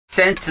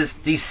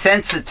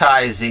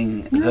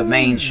desensitizing the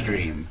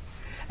mainstream.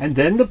 And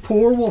then the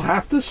poor will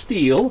have to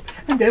steal,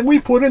 and then we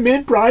put them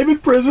in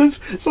private prisons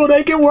so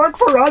they can work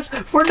for us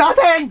for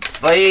nothing.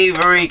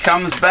 Slavery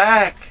comes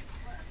back.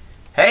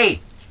 Hey,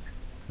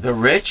 the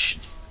rich,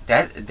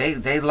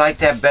 they like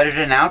that better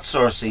than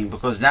outsourcing,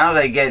 because now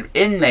they get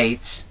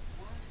inmates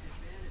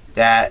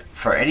that,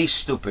 for any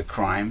stupid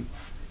crime,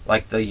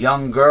 like the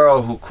young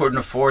girl who couldn't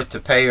afford to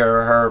pay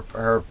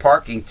her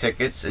parking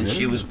tickets, and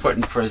she was put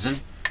in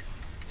prison,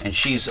 and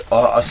she's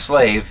a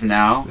slave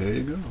now. There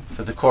you go.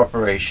 For the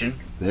corporation.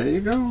 There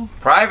you go.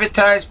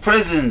 Privatized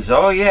prisons,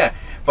 oh yeah.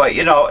 But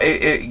you know,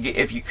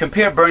 if you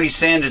compare Bernie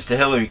Sanders to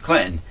Hillary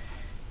Clinton,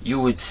 you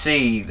would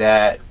see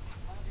that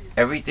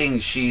everything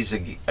she's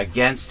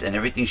against and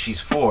everything she's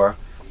for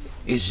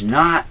is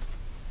not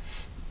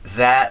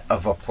that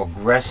of a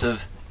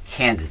progressive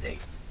candidate.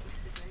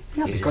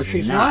 Yeah, because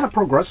she's not a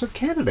progressive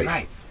candidate.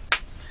 Right.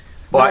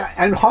 But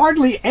and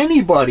hardly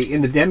anybody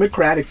in the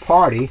Democratic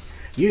Party,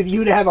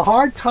 you'd have a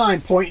hard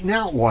time pointing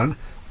out one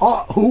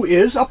who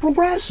is a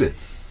progressive.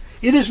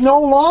 It is no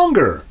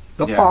longer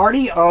the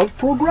party of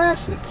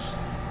progressives.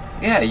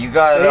 Yeah, you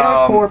got they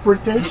are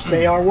corporatists.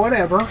 They are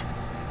whatever.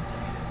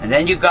 And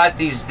then you got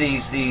these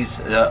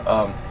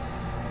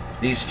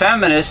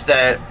feminists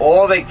that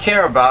all they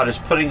care about is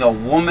putting a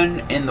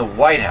woman in the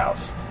White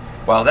House.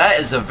 Well, that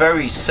is a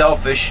very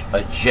selfish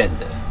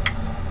agenda,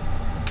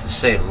 to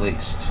say the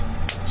least.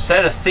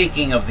 Instead of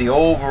thinking of the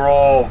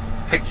overall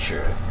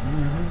picture,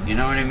 you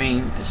know what I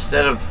mean?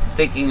 Instead of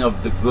thinking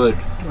of the good.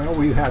 Well,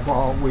 we've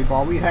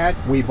always had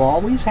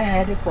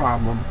a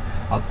problem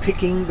of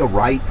picking the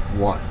right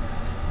one.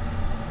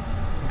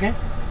 Okay?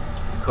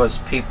 Because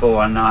people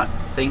are not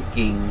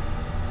thinking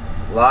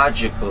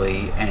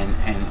logically and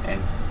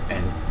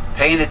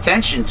paying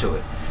attention to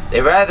it. They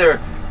rather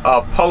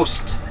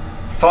post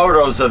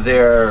photos of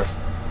their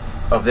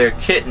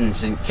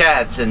kittens and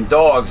cats and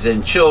dogs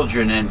and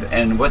children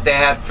and what they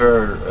had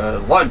for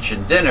lunch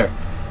and dinner,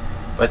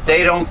 but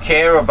they don't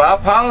care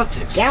about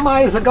politics.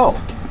 Gamma is a go.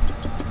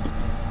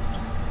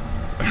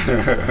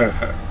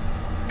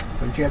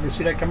 Didn't you ever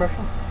see that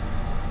commercial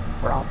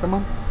for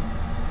Optimum?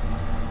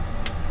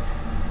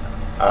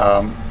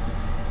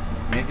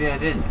 Maybe I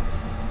didn't.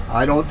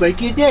 I don't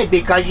think you did,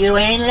 because you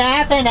ain't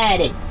laughing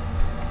at it.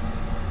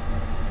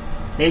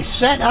 They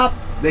set up,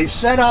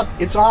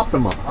 it's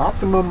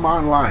Optimum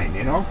Online,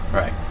 you know?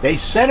 Right. They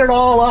set it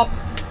all up,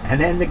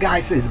 and then the guy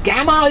says,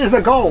 Gamma is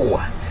a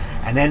go.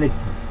 And then it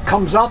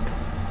comes up,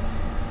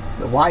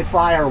 the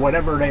Wi-Fi or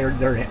whatever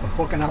they're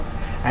hooking up,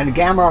 and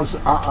Gamma's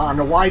on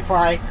the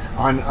Wi-Fi,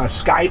 on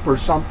Skype or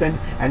something,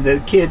 and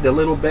the kid, the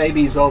little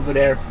baby's over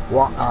there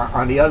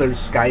on the other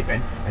Skype,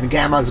 and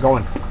Gamma's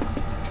going,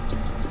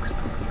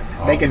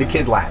 making the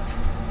kid laugh.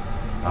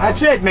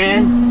 That's it,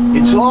 man.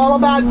 It's all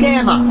about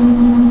Gamma.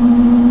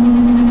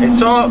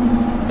 It's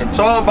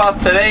all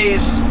about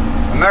today's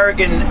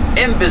American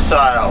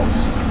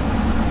imbeciles.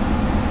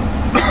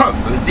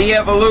 The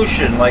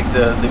de-evolution, like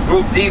the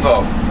group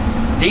Devo.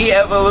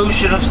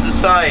 De-evolution of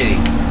society.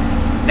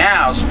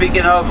 Now,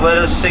 speaking of, let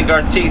us sink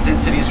our teeth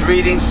into these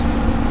readings.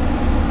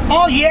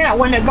 Oh yeah,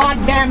 when the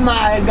goddamn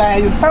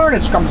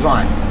furnace comes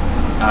on.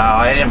 Oh,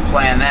 I didn't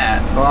plan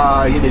that.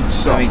 Oh, you did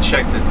so. Let me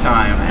check the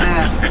time.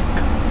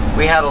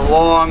 We had a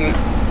long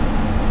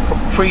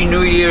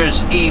pre-New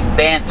Year's Eve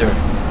banter.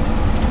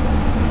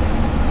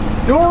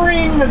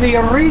 During the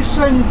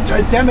recent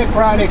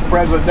Democratic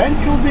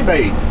presidential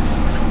debates,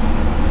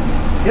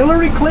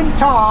 Hillary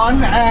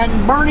Clinton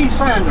and Bernie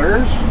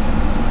Sanders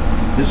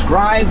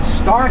described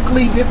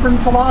starkly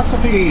different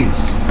philosophies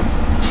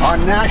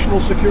on national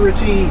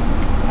security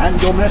and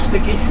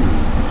domestic issues.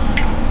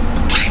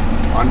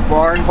 On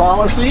foreign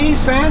policy,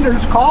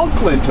 Sanders called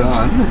Clinton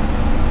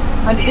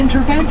an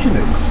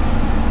interventionist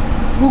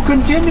who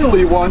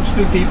continually wants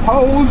to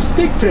depose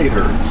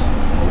dictators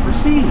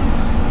overseas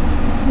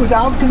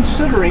without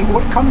considering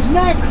what comes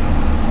next.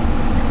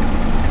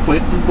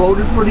 Clinton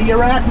voted for the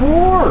Iraq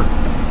War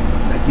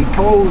that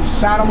deposed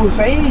Saddam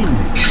Hussein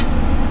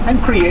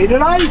and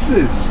created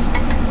ISIS.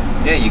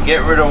 Yeah, you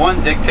get rid of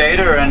one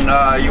dictator and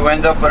you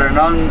end up with a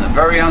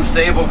very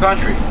unstable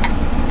country.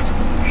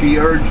 She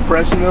urged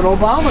President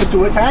Obama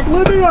to attack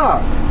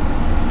Libya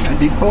and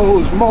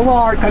depose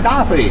Muammar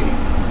Gaddafi.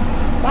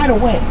 By the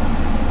way,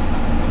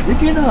 did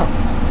you know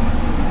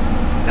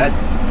that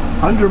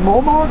under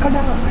Muammar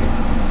Gaddafi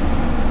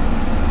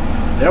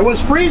there was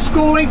free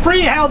schooling,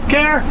 free health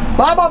care,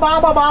 blah blah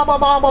blah blah blah blah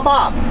blah blah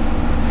blah.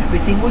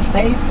 Everything was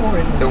paid for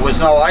in there was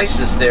no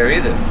ISIS there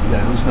either.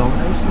 There was no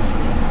ISIS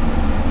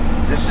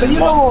there. This but is you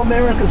know,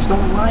 Americans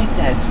don't like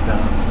that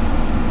stuff.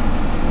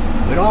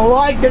 We don't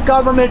like the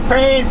government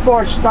paying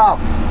for stuff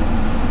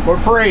for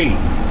free.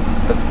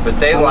 But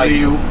they for like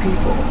you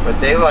people. But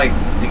they like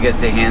to get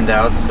the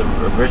handouts. The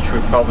rich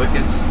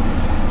Republicans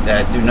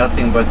that do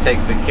nothing but take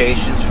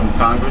vacations from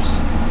Congress.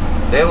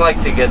 They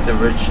like to get the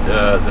rich,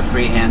 the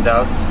free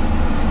handouts.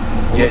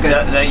 Yeah,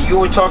 now you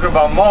were talking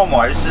about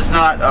Muammar. This is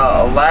not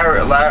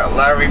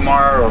Larry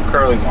Marr or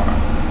Curly Marr.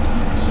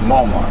 This is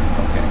Muammar.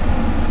 Okay.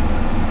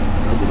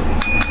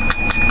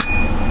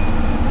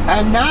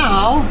 And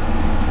now,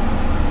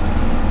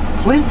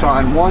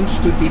 Clinton wants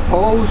to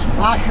depose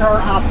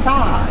Bashar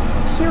Assad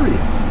of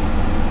Syria,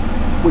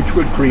 which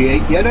would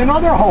create yet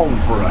another home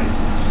for ISIS.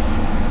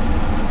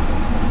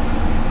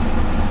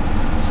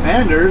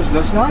 Sanders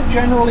does not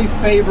generally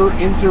favor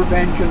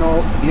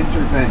international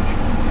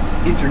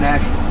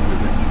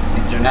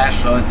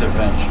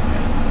intervention,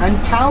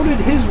 and touted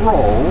his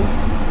role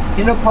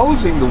in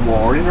opposing the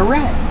war in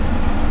Iraq,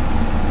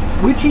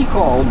 which he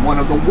called one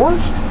of the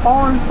worst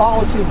foreign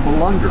policy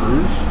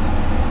blunders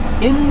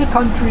in the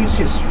country's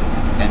history.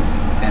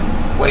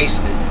 And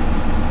wasted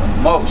the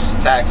most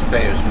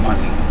taxpayers'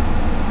 money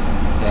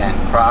than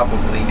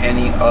probably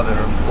any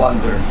other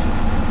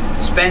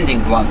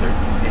spending blunder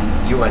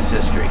in U.S.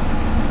 history.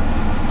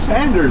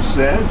 Sanders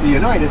says the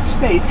United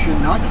States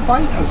should not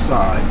fight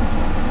Assad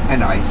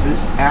and ISIS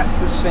at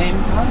the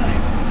same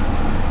time.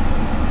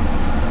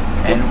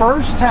 The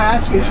first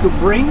task is to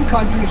bring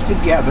countries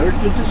together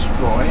to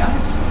destroy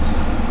ISIS.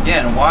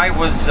 Yeah, and why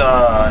was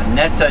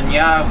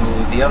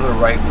Netanyahu, the other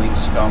right-wing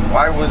scum,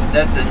 why was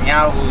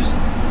Netanyahu's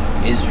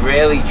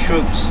Israeli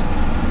troops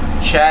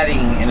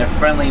chatting in a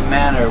friendly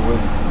manner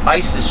with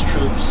ISIS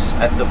troops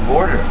at the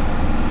border?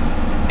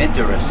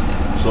 Interesting.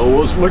 So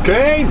was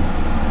McCain.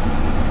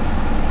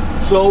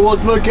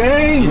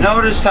 You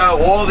notice how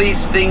all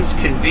these things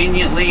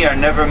conveniently are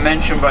never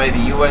mentioned by the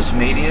U.S.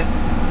 media?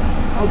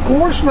 Of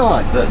course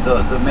not.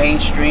 The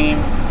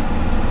mainstream,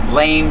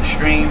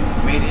 lamestream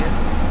media?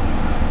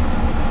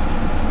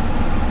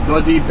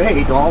 The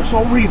debate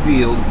also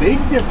revealed big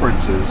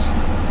differences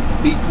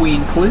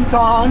between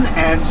Clinton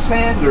and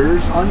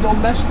Sanders on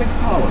domestic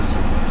policy.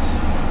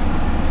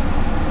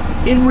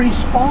 In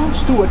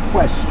response to a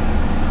question,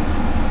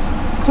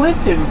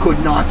 Clinton could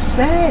not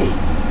say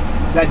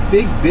that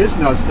big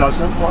business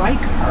doesn't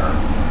like her.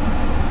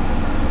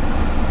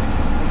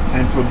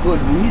 And for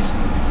good reason.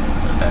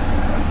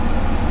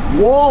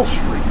 Wall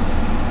Street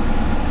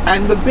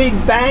and the big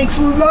banks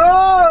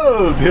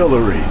love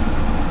Hillary.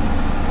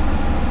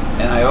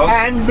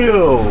 And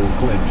Bill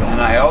Clinton.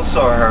 And I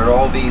also heard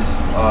all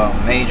these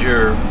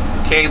major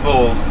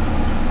cable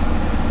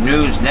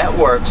news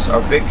networks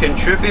are big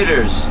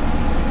contributors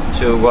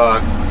to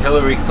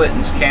Hillary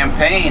Clinton's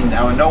campaign.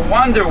 Now, no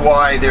wonder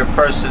why their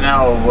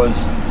personnel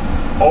was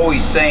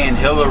always saying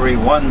Hillary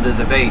won the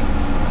debate.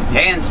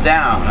 Hands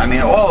down. I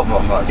mean, all of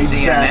them.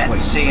 Exactly.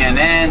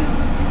 CNN.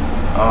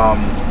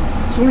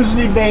 As soon as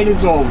the debate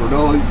is over,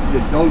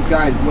 those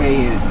guys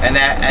weigh in. And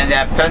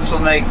that pencil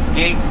neck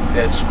geek,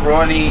 that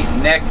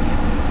scrawny-necked,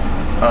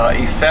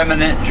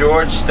 effeminate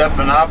George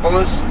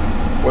Stephanopoulos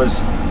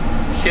was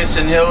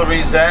kissing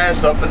Hillary's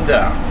ass up and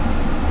down.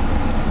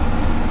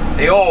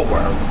 They all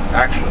were,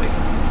 actually.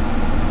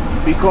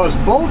 Because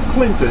both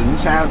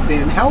Clintons have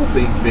been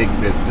helping big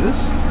business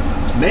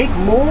make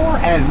more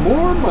and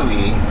more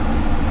money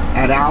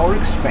at our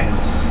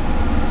expense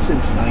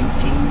since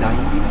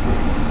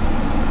 1993.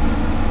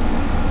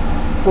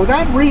 For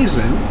that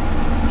reason,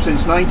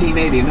 since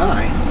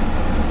 1989,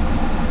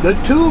 the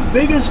two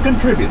biggest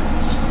contributors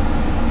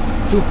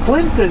to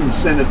Clinton's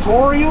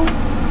senatorial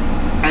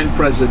and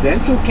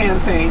presidential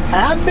campaigns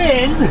have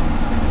been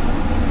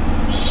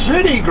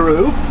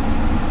Citigroup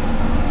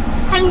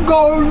and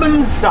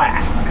Goldman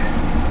Sachs.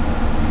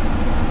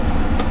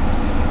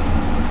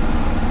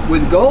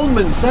 With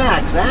Goldman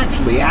Sachs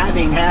actually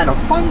having had a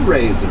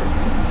fundraiser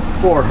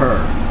for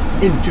her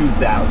in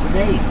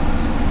 2008.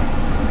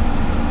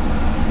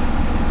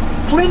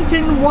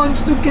 Clinton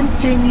wants to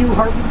continue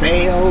her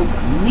failed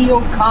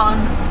neocon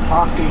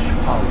hawkish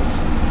policy.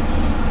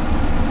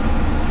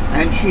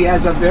 And she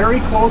has a very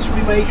close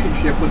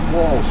relationship with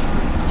Wall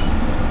Street.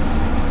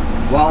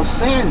 While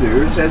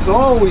Sanders has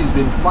always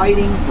been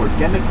fighting for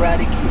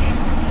democratic issues.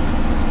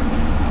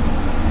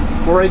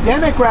 For a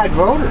Democrat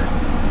voter,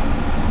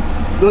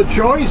 the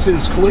choice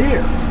is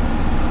clear.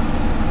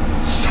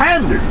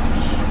 Sanders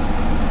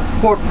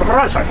for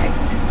president.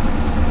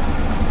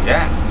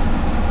 Yeah.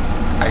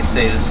 I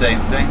say the same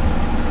thing.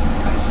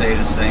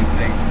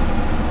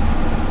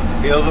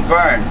 Feel the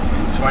burn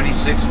in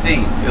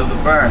 2016. Feel the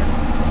burn.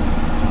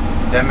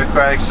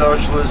 Democratic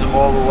socialism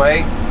all the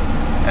way.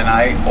 And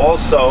I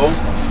also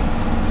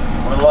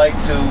would like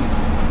to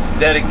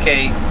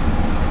dedicate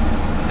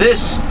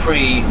this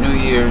pre-New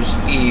Year's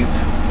Eve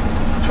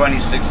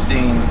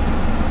 2016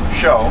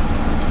 show.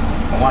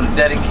 I want to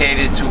dedicate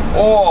it to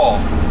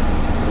all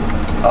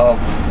of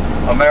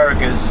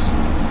America's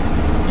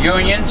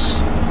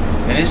unions.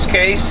 In this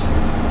case,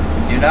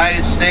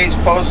 United States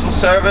Postal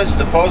Service,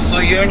 the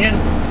Postal Union.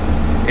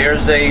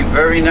 Here's a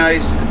very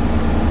nice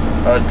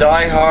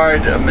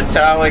die-hard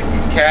metallic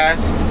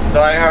cast,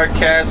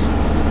 die-cast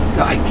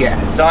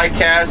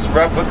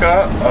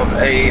replica of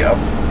a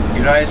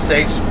United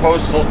States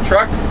postal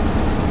truck.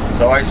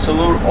 So I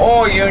salute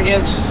all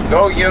unions.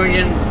 Go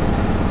Union.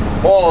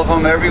 All of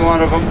them, every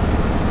one of them.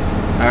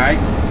 All right.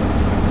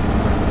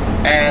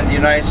 And the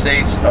United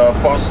States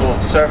Postal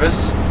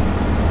Service,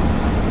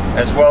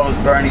 as well as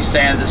Bernie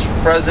Sanders for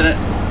president.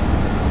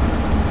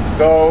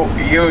 Go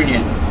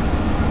Union.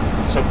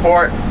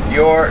 Support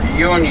your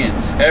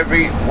unions,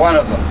 every one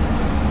of them.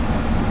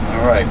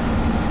 All right.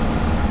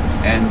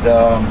 And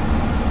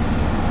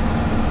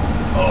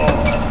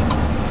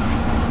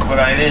what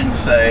I didn't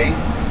say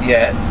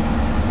yet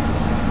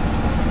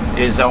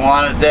is I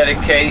want to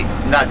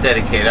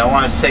I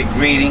want to say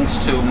greetings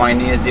to my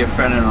near dear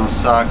friend in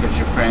Osaka,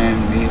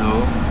 Japan,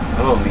 Miho.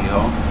 Hello,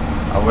 Miho.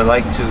 I would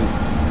like to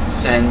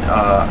send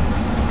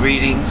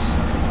greetings,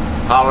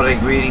 holiday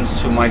greetings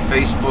to my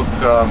Facebook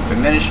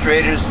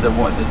administrators, the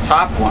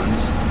top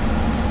ones,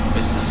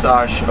 Mr.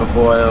 Sasha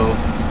Boyle,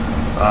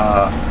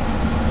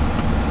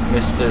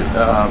 Mr.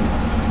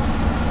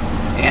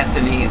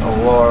 Anthony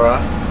Alora,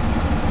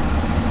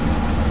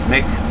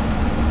 Mick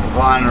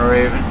Von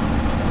Raven,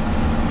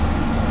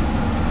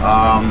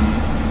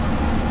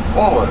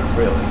 all of it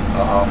really,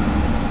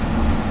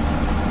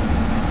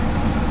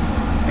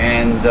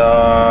 and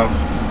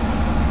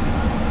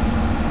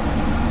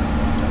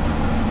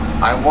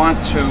I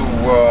want to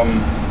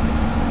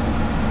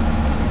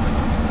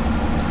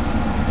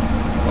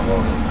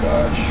oh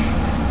gosh.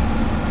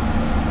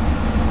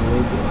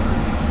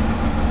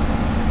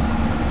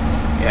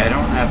 Yeah, I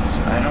don't have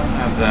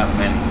that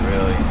many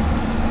really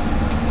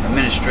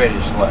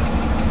administrators left,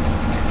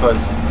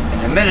 because an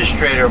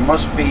administrator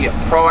must be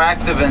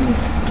proactive and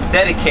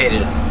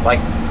dedicated,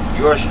 like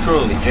yours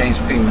truly, James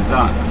P.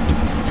 McDonough.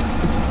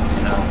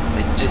 You know,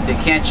 they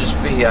can't just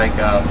be like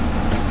a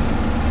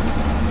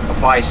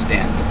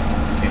bystander,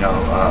 you know,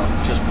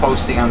 just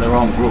posting on their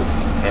own group.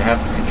 They have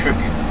to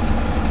contribute,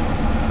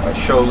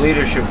 show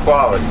leadership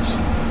qualities.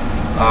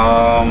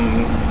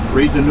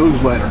 Read the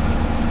newsletter.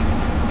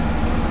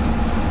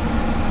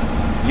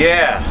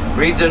 Yeah,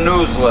 read the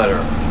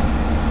newsletter.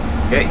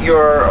 Get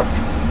your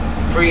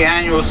free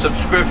annual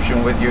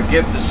subscription with your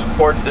gift to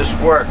support this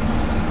work.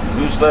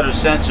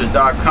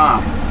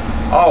 Newslettercensor.com.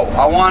 Oh,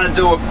 I want to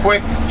do a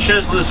quick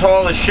Chislers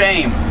Hall of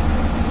Shame.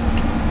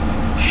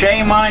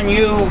 Shame on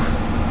you,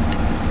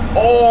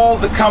 all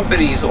the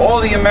companies,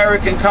 all the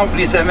American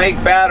companies that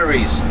make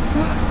batteries.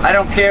 I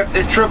don't care if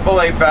they're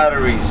AAA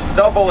batteries,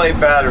 AA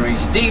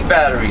batteries, D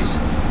batteries.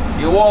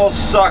 You all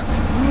suck.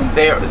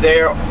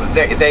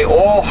 They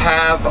all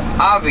have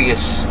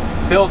obvious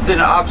built-in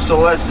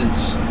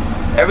obsolescence.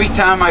 Every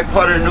time I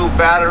put a new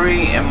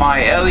battery in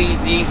my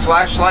LED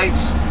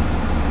flashlights,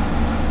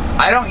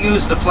 I don't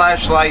use the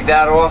flashlight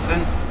that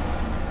often.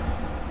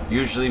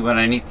 Usually when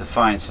I need to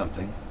find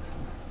something.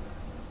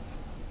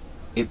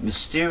 It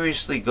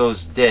mysteriously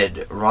goes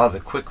dead rather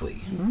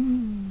quickly.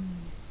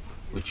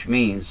 Which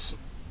means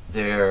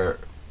they're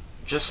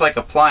just like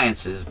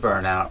appliances,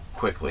 burn out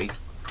quickly.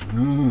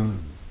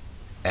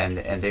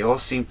 And they all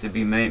seem to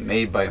be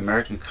made by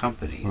American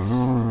companies.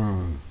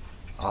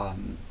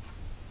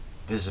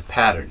 There's a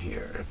pattern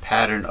here, a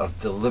pattern of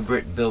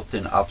deliberate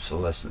built-in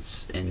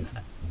obsolescence in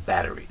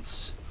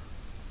batteries.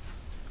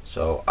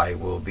 So I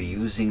will be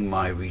using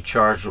my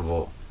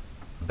rechargeable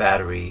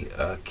battery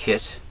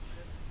kit,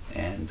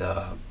 and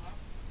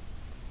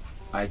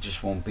I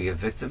just won't be a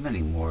victim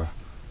anymore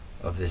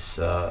of this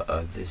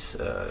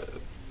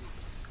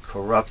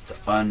corrupt,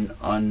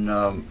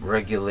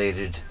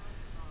 unregulated,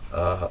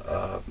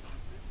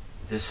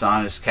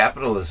 dishonest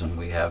capitalism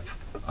we have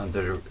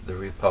under the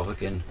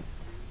Republican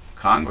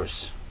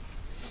Congress.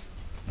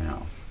 You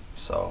know,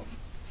 so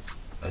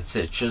that's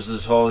it.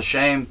 Chislers Hall of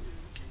Shame.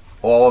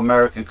 All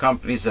American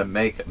companies that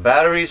make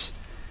batteries.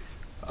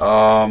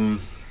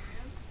 Trying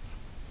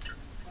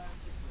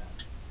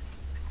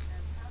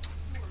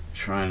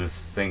to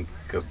think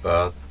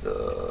about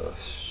the.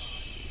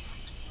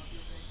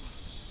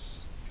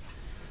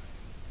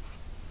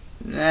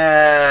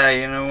 Nah,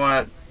 you know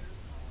what?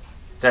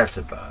 That's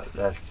about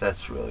it.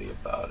 That's really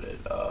about it.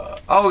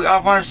 Oh, I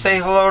want to say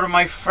hello to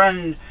my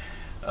friend,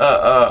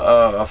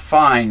 a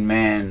fine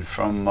man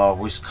from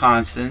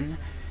Wisconsin,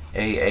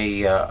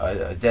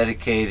 a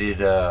dedicated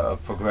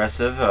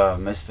progressive,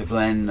 Mr.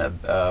 Glenn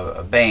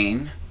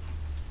Bain.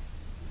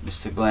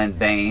 Mr. Glenn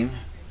Bain.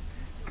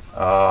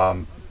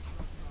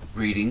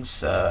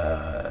 Greetings,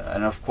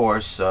 and of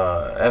course,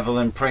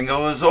 Evelyn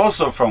Pringle is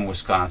also from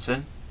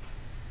Wisconsin.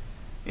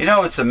 You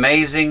know, it's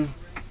amazing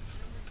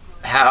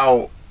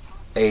how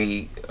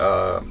a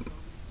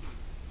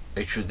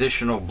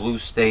traditional blue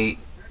state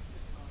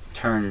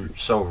turned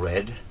so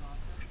red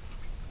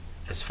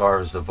as far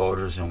as the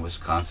voters in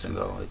Wisconsin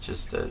go. It's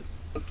just it's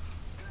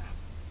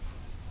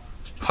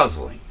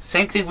puzzling.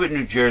 Same thing with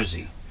New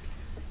Jersey.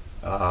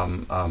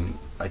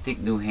 I think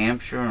New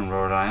Hampshire and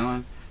Rhode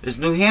Island. Does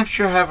New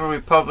Hampshire have a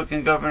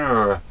Republican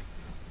governor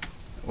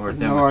or a Democrat?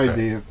 No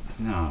idea.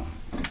 No.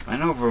 I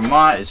know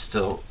Vermont is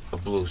still a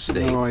blue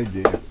state. No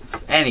idea.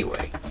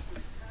 Anyway,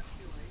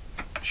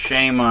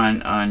 shame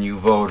on you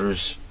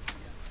voters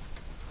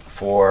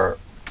for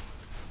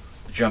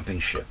jumping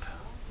ship.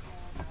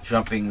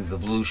 Jumping the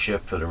blue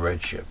ship for the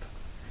red ship.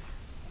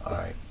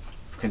 Alright,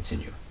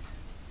 continue.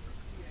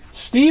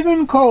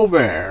 Stephen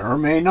Colbert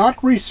may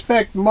not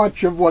respect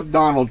much of what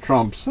Donald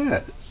Trump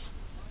says,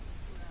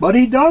 but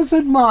he does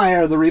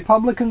admire the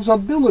Republicans'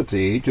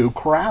 ability to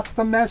craft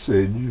the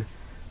message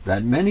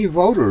that many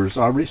voters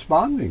are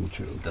responding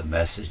to. The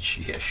message,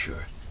 yeah,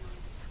 sure.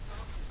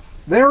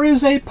 There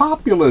is a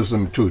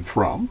populism to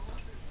Trump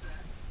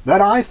that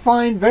I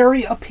find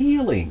very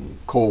appealing,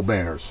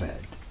 Colbert said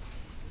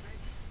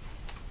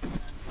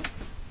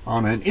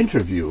on an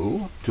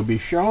interview to be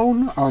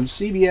shown on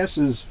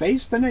CBS's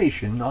Face the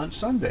Nation on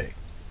Sunday.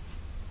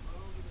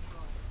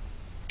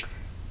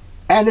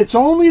 And it's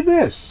only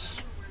this.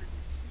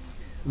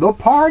 The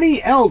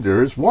party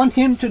elders want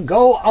him to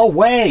go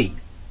away.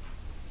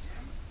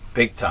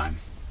 Big time.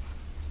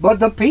 But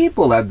the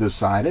people have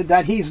decided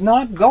that he's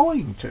not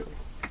going to.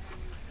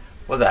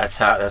 Well, that's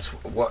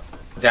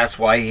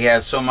why he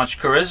has so much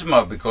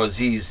charisma, because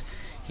he's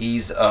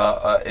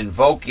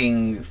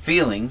invoking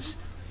feelings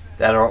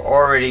that are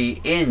already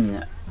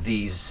in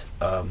these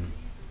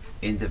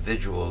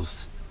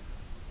individuals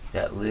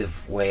that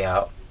live way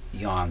out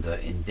yonder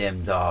in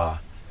them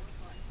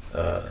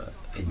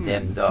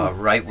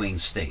right-wing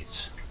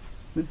states.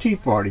 The Tea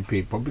Party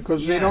people,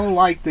 because they don't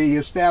like the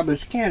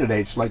established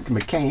candidates like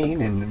McCain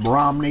and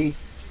Romney,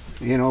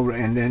 you know,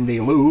 and then they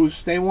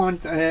lose. They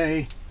want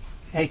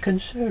a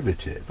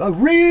conservative, a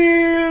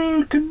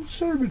real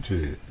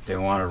conservative. They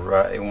want a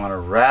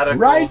radical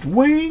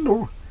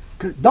right-wing.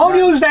 Don't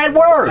use that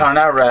word. No,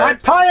 not radical. I'm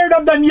tired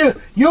of them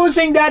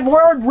using that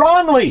word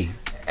wrongly.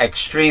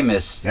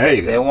 Extremists. There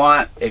you go. They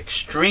want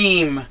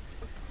extreme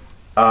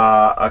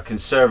a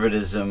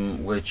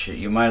conservatism, which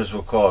you might as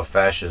well call it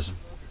fascism.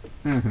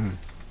 Mm-hmm.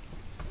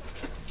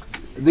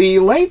 The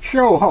Late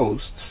Show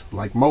host,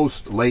 like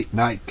most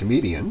late-night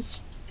comedians,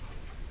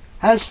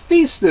 has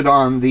feasted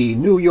on the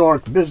New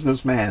York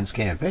businessman's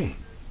campaign.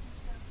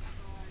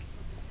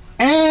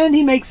 And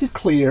he makes it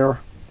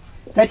clear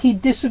that he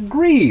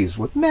disagrees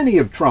with many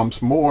of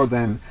Trump's more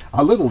than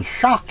a little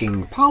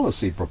shocking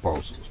policy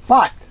proposals.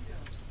 But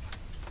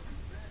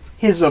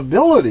his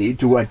ability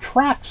to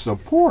attract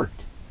support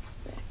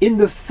in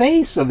the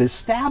face of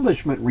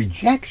establishment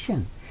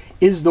rejection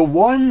is the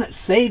one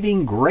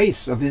saving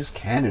grace of his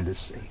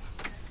candidacy.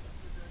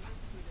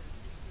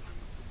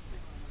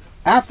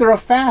 After a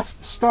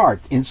fast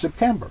start in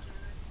September,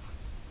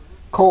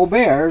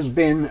 Colbert's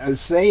been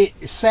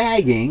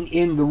sagging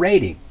in the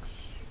ratings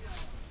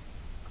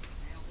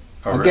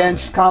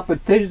against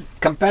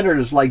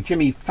competitors like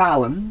Jimmy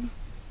Fallon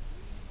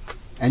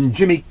and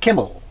Jimmy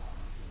Kimmel.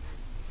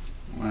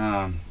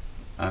 Well,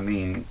 I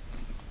mean,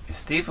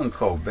 Stephen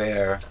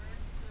Colbert,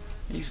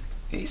 he's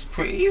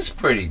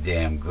pretty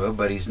damn good,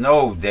 but he's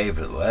no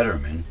David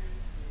Letterman.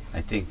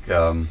 I think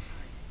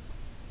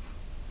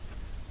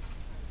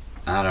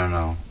I don't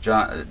know.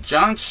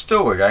 Jon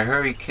Stewart, I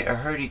heard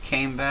he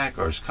came back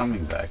or is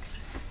coming back,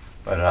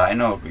 but I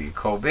know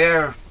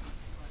Colbert.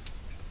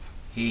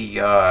 He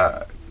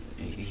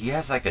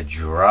has like a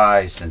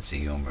dry sense of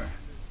humor.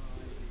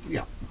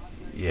 Yeah.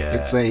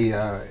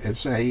 Yeah.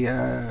 It's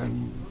a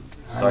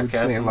sarcasm. I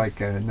would say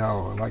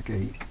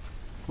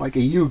like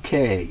a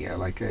UK,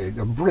 like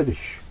a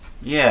British.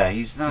 Yeah,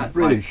 he's not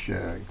British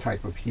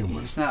type of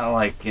humor. He's not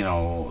like,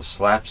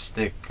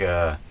 slapstick.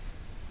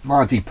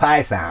 Monty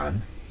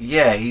Python.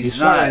 Yeah, he's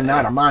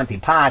not a Monty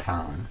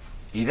Python.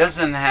 He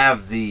doesn't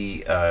have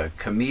the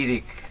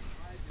comedic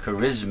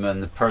charisma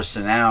and the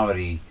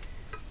personality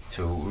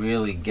to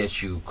really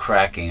get you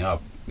cracking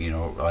up.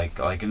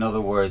 Like in other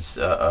words,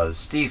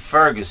 Steve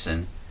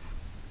Ferguson,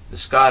 the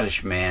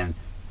Scottish man,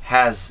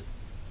 has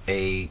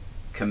a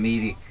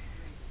comedic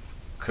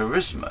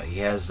charisma. He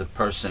has the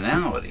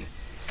personality.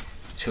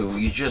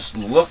 You just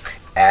look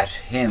at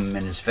him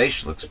and his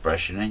facial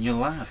expression and you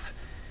laugh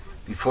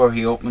before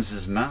he opens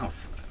his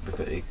mouth,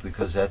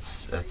 because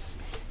that's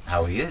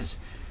how he is.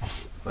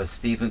 But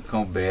Stephen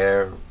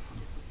Colbert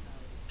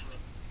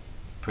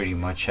pretty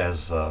much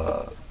has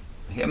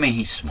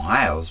he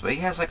smiles, but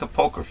he has like a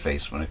poker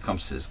face when it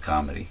comes to his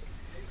comedy.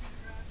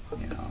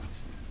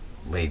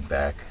 Laid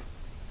back.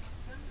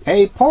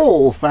 A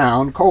poll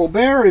found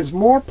Colbert is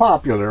more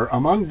popular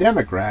among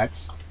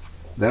Democrats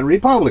than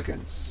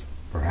Republicans,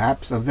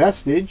 perhaps a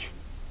vestige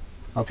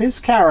of his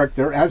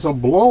character as a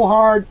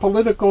blowhard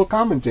political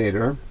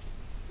commentator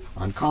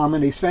on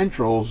Comedy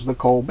Central's The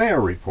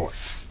Colbert Report.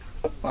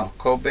 Well,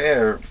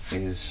 Colbert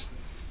is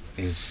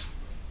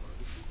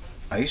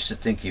I used to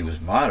think he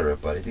was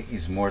moderate, but I think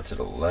he's more to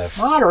the left.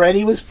 Moderate?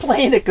 He was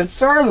playing a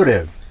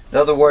conservative. In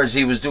other words,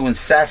 he was doing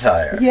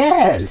satire.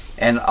 Yes.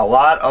 And a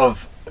lot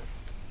of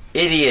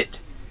idiot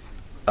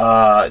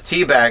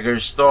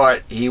teabaggers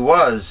thought he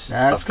was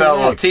a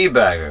fellow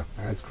teabagger.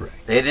 That's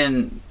correct. They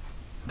didn't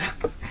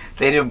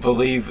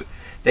believe,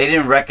 they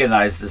didn't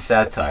recognize the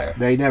satire.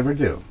 They never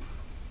do.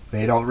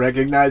 They don't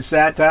recognize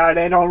satire.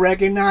 They don't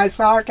recognize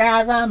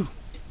sarcasm.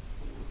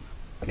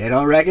 They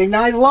don't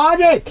recognize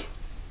logic.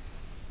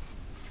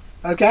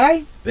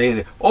 Okay?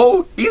 He's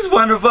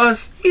one of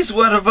us. He's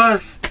one of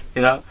us.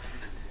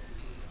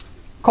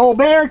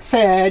 Colbert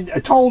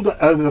told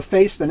the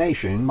Face the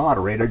Nation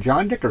moderator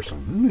John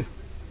Dickerson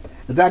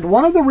that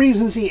one of the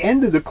reasons he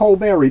ended the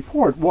Colbert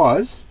Report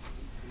was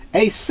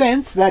a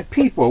sense that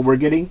people were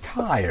getting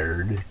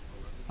tired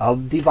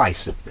of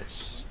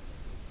divisiveness.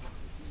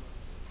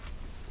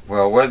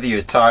 Well, whether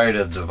you're tired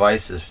of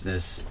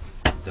divisiveness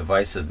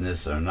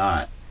or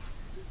not,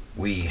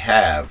 we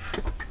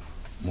have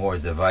more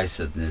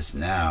divisiveness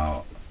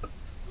now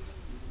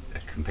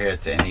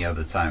compared to any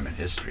other time in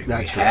history.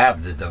 We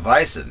have the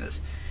divisiveness,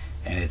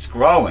 and it's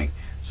growing.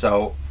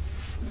 So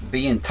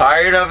being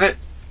tired of it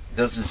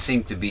doesn't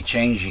seem to be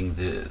changing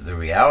the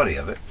reality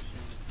of it.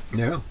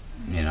 Yeah.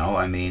 You know,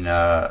 I mean,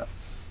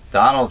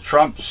 Donald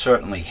Trump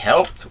certainly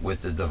helped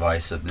with the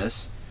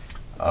divisiveness,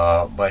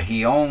 but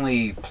he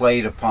only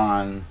played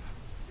upon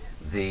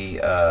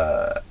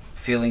the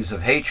feelings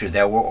of hatred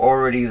that were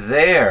already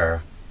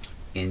there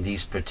in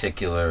these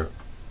particular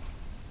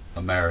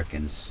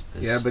Americans.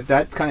 Yeah, but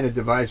that kind of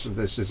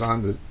divisiveness is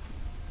on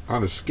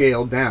a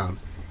scale down.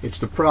 It's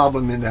the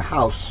problem in the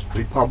House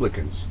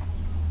Republicans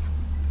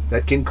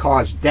that can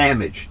cause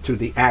damage to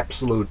the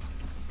actual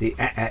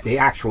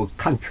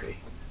country.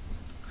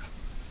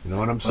 You know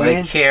what I'm saying? Well,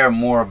 they care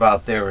more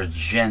about their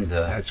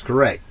agenda. That's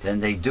correct. Than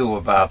they do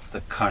about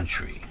the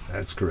country.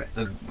 That's correct.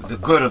 The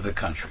good of the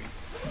country.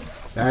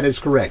 That is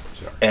correct,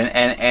 sir.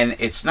 And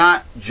it's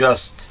not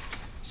just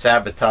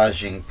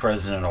sabotaging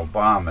President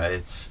Obama.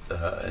 It's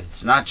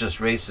not just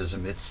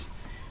racism.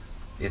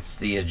 It's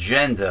the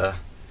agenda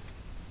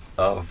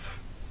of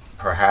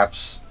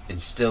perhaps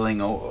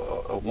instilling a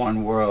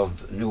one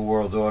world, new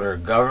world order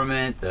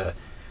government,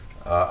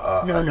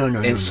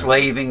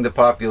 enslaving the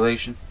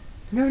population.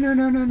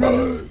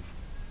 No.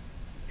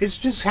 It's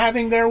just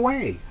having their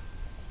way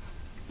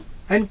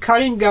and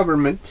cutting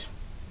government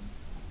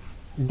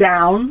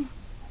down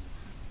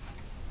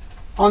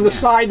on the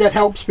side that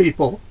helps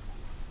people.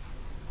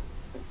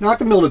 Not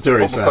the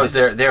military side. Because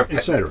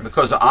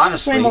because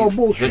honestly, same old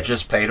bullshit. They're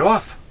just paid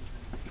off.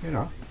 You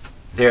know.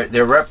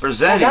 They're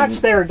representing. Well, that's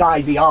their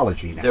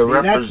ideology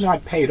now. That's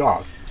not paid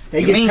off.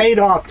 They get paid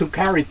off to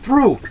carry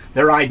through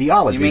their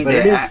ideology. You mean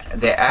but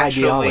they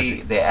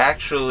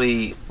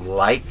actually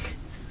like?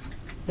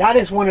 That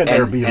is one of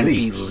their beliefs. And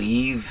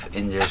believe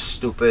in their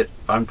stupid,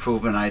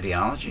 unproven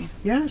ideology.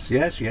 Yes.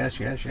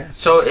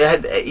 So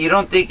you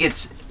don't think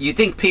you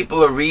think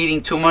people are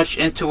reading too much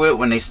into it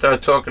when they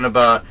start talking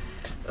about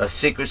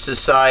secret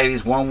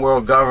societies, one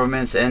world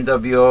governments,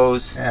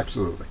 NWOs?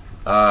 Absolutely.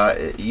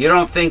 You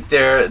don't think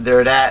they're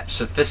that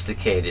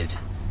sophisticated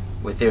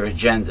with their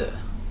agenda?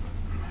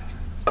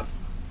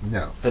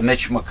 No. The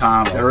Mitch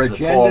McConnells, their the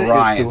Paul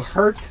Ryans. Is to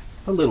hurt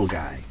the little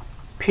guy.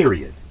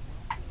 Period.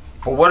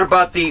 But what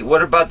about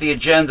the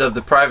agenda of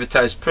the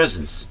privatized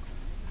prisons?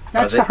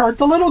 That's to hurt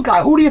the little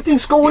guy. Who do you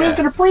think's going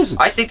into the prison?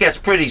 I think that's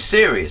pretty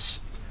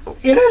serious.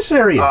 It is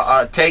serious.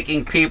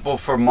 Taking people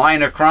for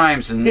minor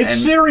crimes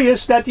it's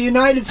serious that the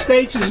United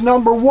States is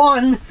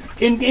 #1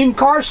 in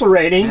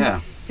incarcerating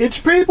its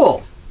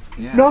people.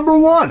 Yeah.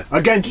 #1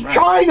 against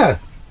China,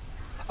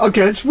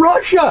 against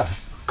Russia.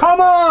 Come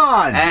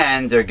on!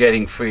 And they're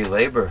getting free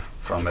labor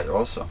from it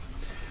also.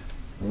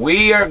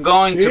 We are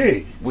going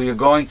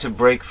to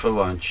break for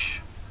lunch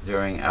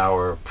during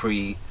our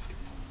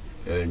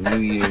New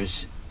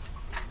Year's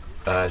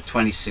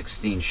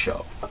 2016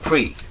 show. All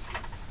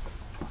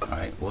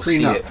right, we'll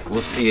see it.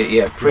 We'll see it.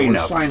 Yeah,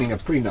 prenup. We're signing a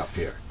prenup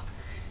here.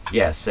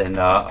 Yes, and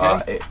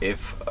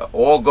if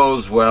all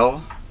goes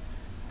well,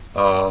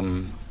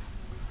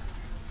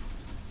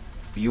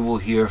 you will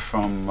hear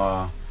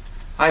from.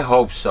 I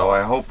hope so.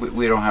 I hope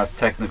we don't have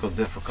technical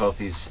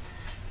difficulties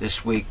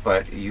this week,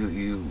 but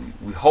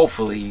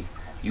hopefully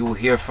you will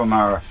hear from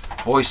our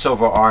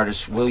voiceover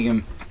artist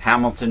William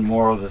Hamilton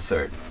Morrow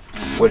III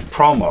with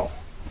promo.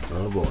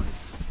 Oh boy!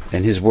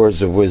 And his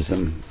words of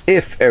wisdom,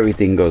 if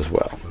everything goes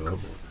well. Oh boy.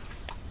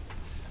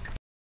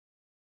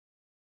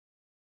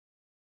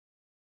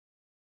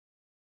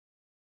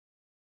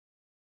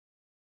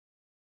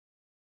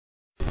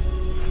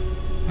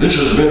 This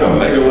has been a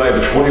Mega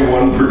Life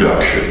 21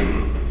 production.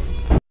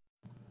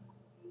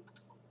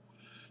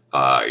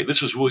 Hi,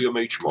 this is William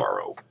H.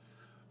 Morrow.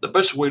 The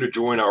best way to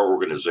join our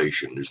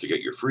organization is to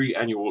get your free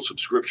annual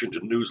subscription to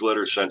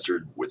Newsletter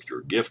Censored with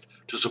your gift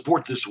to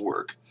support this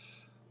work.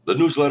 The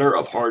newsletter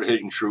of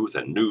hard-hitting truth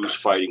and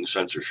news-fighting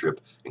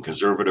censorship and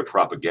conservative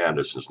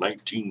propaganda since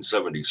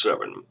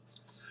 1977.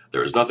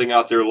 There is nothing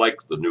out there like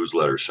the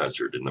Newsletter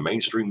Censored in the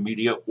mainstream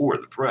media or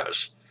the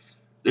press.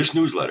 This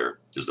newsletter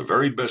is the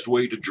very best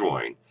way to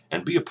join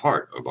and be a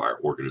part of our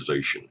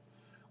organization.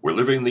 We're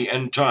living the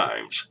end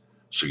times,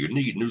 so you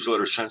need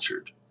Newsletter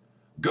Censored.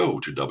 Go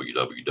to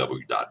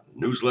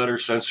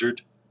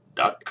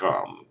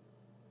www.newslettercensored.com.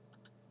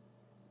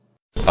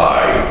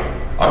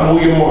 Hi, I'm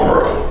William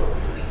Morrow.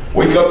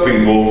 Wake up,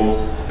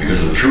 people,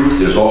 because the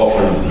truth is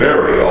often,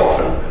 very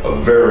often, a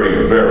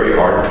very, very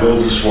hard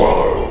pill to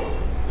swallow.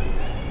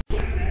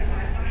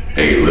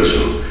 Hey,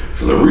 listen,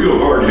 for the real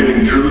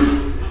hard-hitting truth,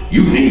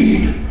 you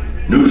need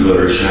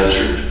Newsletter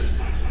Censored.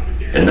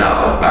 And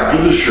now, back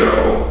to the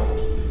show.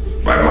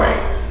 Bye-bye.